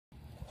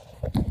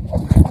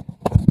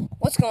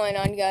What's going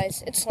on,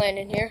 guys? It's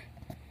Landon here,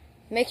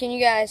 making you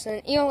guys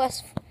an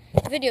ELS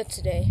video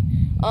today.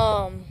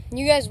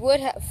 You guys would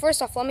have,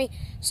 first off, let me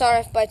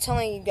start off by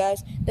telling you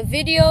guys, the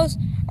videos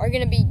are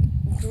going to be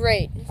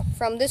great.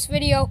 From this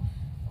video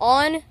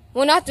on,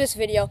 well, not this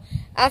video,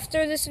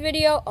 after this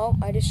video, oh,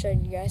 I just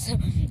showed you guys.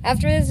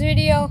 After this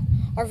video,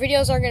 our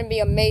videos are going to be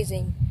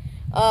amazing.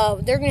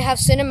 They're going to have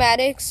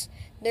cinematics.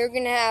 They're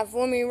going to have,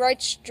 when we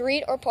ride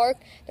street or park,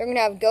 they're going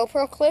to have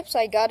GoPro clips.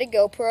 I got a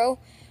GoPro.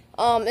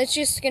 It's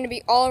just going to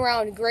be all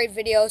around great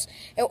videos.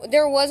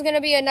 There was going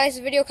to be a nice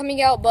video coming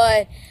out,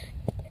 but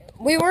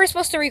we were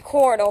supposed to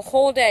record a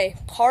whole day.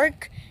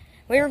 Park,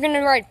 we were going to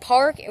ride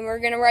park, and we were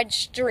going to ride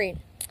street.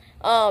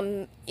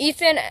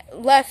 Ethan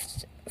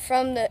left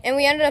from and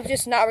we ended up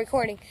just not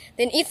recording.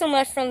 Then Ethan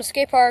left from the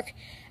skate park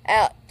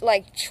at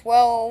like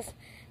 12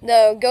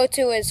 to go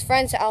to his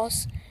friend's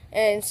house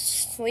and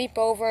sleep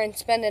over and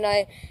spend the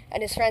night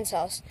at his friend's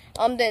house.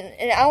 Then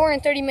an hour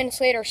and 30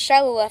 minutes later,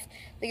 Shiloh left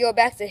to go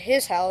back to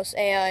his house,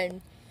 and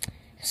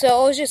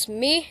so it was just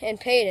me and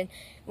Peyton.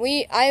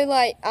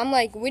 I'm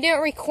like, we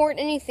didn't record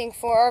anything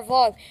for our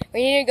vlog.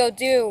 We need to go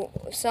do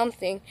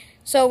something.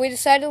 So we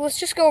decided, let's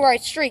just go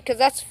ride street, because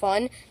that's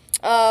fun.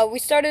 We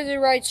started to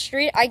ride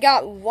street. I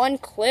got one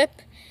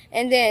clip,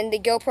 and then the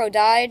GoPro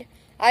died.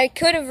 I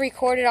could have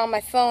recorded on my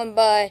phone,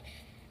 but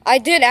I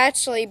did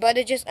actually, but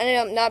it just ended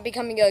up not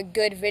becoming a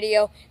good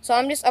video. So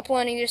I'm just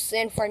uploading this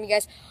in for you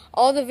guys.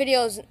 All the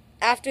videos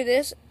after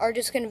this are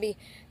just going to be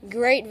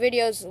great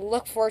videos.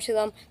 Look forward to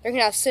them. They're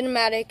going to have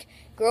cinematic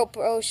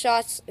GoPro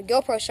shots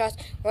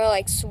where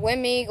like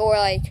swimming or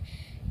like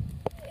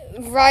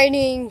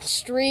riding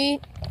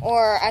street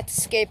or at the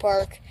skate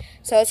park.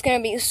 So it's going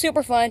to be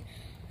super fun.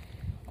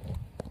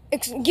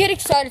 Get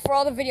excited for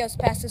all the videos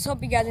past this.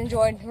 Hope you guys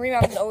enjoyed.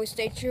 Remember to always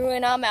stay true,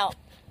 and I'm out.